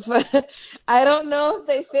I don't know if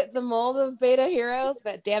they fit the mold of beta heroes,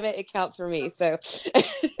 but damn it counts for me. So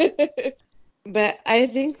but I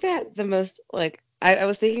think that the most like I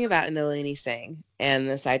was thinking about Nalini Singh and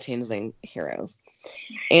the Sai Changeling heroes.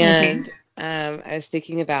 And I was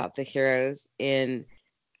thinking about the heroes I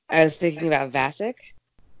was thinking about Vasek.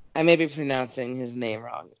 I may be pronouncing his name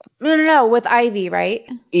wrong. No, with Ivy, right?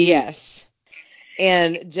 Yes.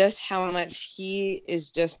 And just how much he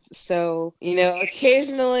is just so,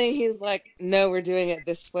 occasionally he's like, no, we're doing it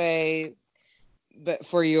this way, but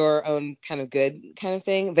for your own kind of good kind of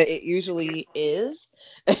thing. But it usually is.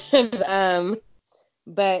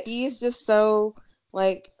 But he's just so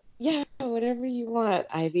like, yeah, whatever you want,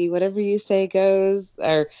 Ivy, whatever you say goes,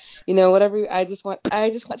 or whatever. I just want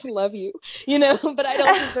to love you, but I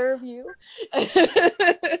don't deserve you.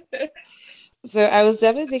 So I was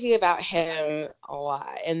definitely thinking about him a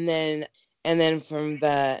lot, and then from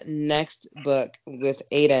the next book with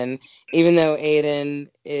Aiden, even though Aiden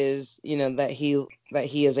is, that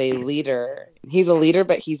he is a leader, he's a leader,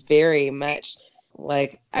 but he's very much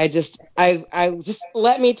like, I just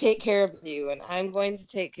let me take care of you, and I'm going to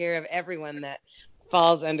take care of everyone that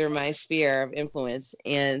falls under my sphere of influence,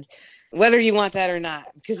 and whether you want that or not,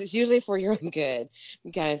 because it's usually for your own good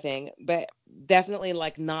kind of thing, but definitely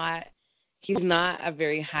like not. He's not a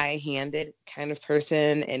very high-handed kind of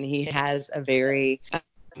person, and he has a very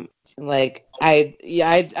I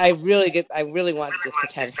really want to just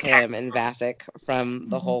protect him and Vasek from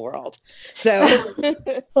the whole world. So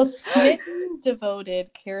Well, smitten,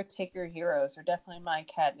 devoted, caretaker heroes are definitely my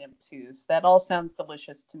catnip too. So that all sounds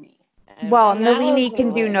delicious to me. Well, and that Nalini was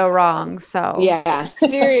can do no wrong, so. Yeah,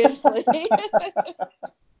 seriously.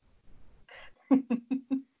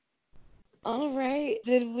 All right.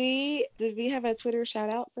 Did we have a Twitter shout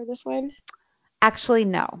out for this one? Actually,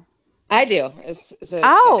 no. I do.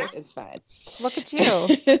 It's fine. Look at you.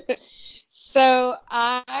 So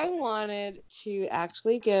I wanted to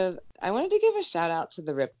give a shout out to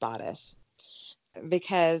the Rip Bodice,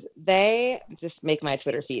 because they just make my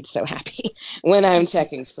Twitter feed so happy when I'm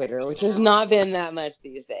checking Twitter, which has not been that much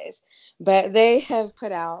these days. But they have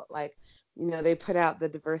put out they put out the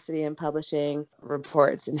diversity in publishing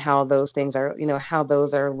reports and how those things are, how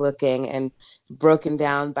those are looking, and broken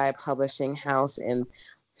down by publishing house and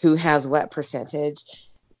who has what percentage.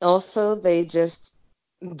 Also, they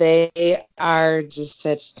are just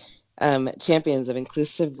such champions of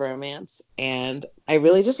inclusive romance, and I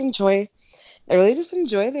really just enjoy their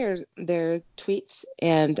tweets,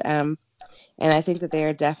 and I think that they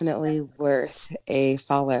are definitely worth a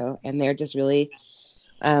follow, and they're just really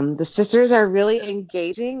the sisters are really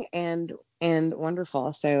engaging and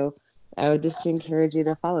wonderful. So I would just encourage you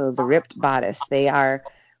to follow the Ripped Bodice. They are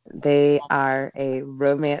a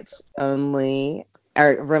romance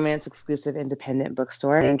exclusive independent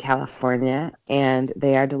bookstore in California, and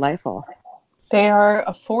they are delightful. They are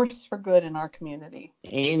a force for good in our community.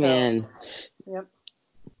 Amen. So,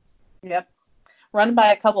 yep. Run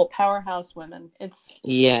by a couple powerhouse women. I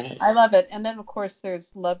love it. And then of course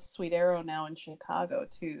there's Love Sweet Arrow now in Chicago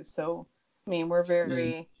too. So I mean, we're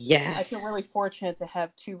very I feel really fortunate to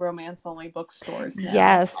have two romance only bookstores now.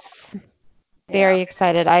 Yes. Very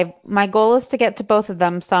excited. My goal is to get to both of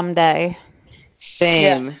them someday.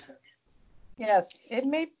 Same. Yes. It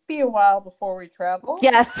may be a while before we travel.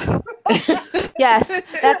 Yes. Yes.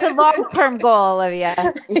 That's a long-term goal,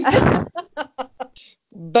 Olivia.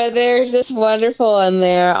 But they're just wonderful, and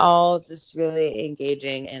they're all just really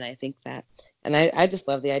engaging, and I think that, and I just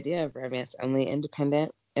love the idea of romance only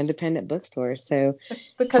independent bookstores. So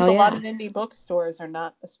because a lot of indie bookstores are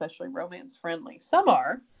not especially romance friendly. Some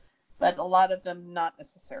are, but a lot of them not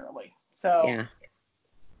necessarily. So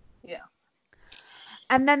yeah.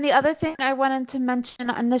 And then the other thing I wanted to mention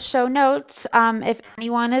on the show notes, if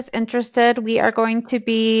anyone is interested, we are going to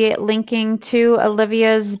be linking to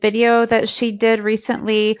Olivia's video that she did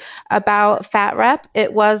recently about Fat Rep.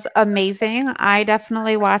 It was amazing. I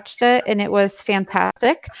definitely watched it, and it was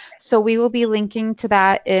fantastic. So we will be linking to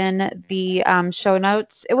that in the show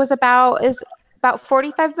notes. It was about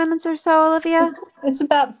 45 minutes or so, Olivia? It's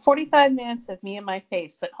about 45 minutes of me and my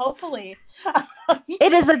face, but hopefully...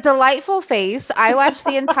 It is a delightful face. I watched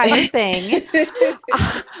the entire thing.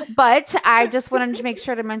 But I just wanted to make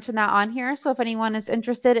sure to mention that on here. So if anyone is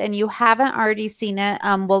interested and you haven't already seen it,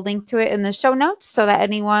 we'll link to it in the show notes so that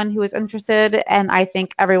anyone who is interested, and I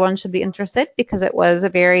think everyone should be interested because it was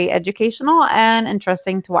very educational and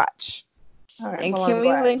interesting to watch. All right, and can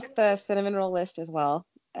we link the cinnamon roll list as well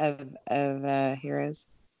of heroes?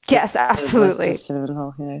 Yes, absolutely. Cinnamon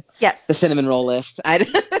roll heroes. Yes. The cinnamon roll list. Can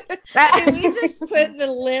we just put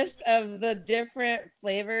the list of the different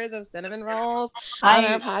flavors of cinnamon rolls on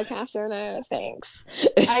our podcast show notes? Thanks.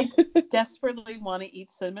 I desperately want to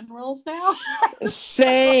eat cinnamon rolls now.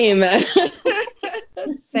 Same.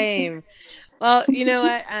 Same. Well, you know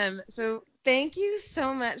what? So thank you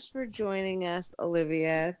so much for joining us,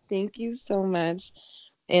 Olivia. Thank you so much.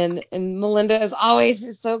 And Melinda, as always,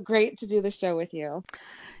 it's so great to do the show with you.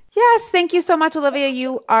 Yes, thank you so much, Olivia.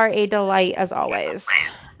 You are a delight as always.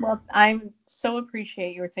 Well, I'm so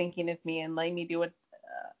appreciate your thinking of me and letting me do a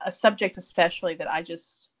subject especially that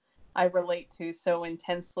I relate to so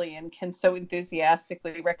intensely and can so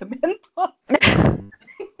enthusiastically recommend books.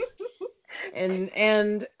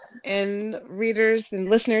 And readers and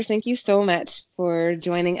listeners, thank you so much for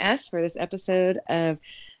joining us for this episode of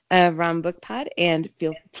ROM Book Pod. And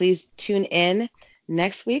please tune in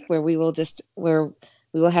next week where we will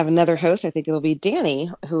have another host. I think it'll be Danny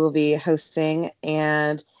who will be hosting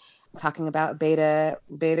and talking about beta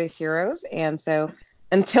heroes. And so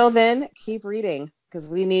until then, keep reading because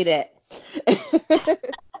we need it.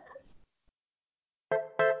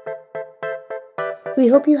 We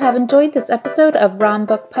hope you have enjoyed this episode of ROM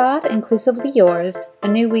Book Pod, Inclusively Yours, a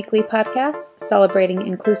new weekly podcast celebrating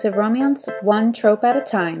inclusive romance one trope at a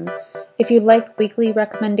time. If you'd like weekly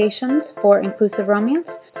recommendations for inclusive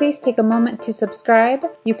romance, please take a moment to subscribe.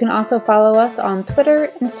 You can also follow us on Twitter,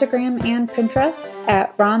 Instagram, and Pinterest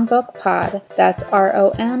at ROMBookPod. That's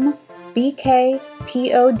ROMBKPOD.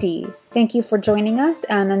 Thank you for joining us,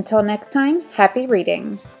 and until next time, happy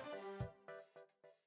reading.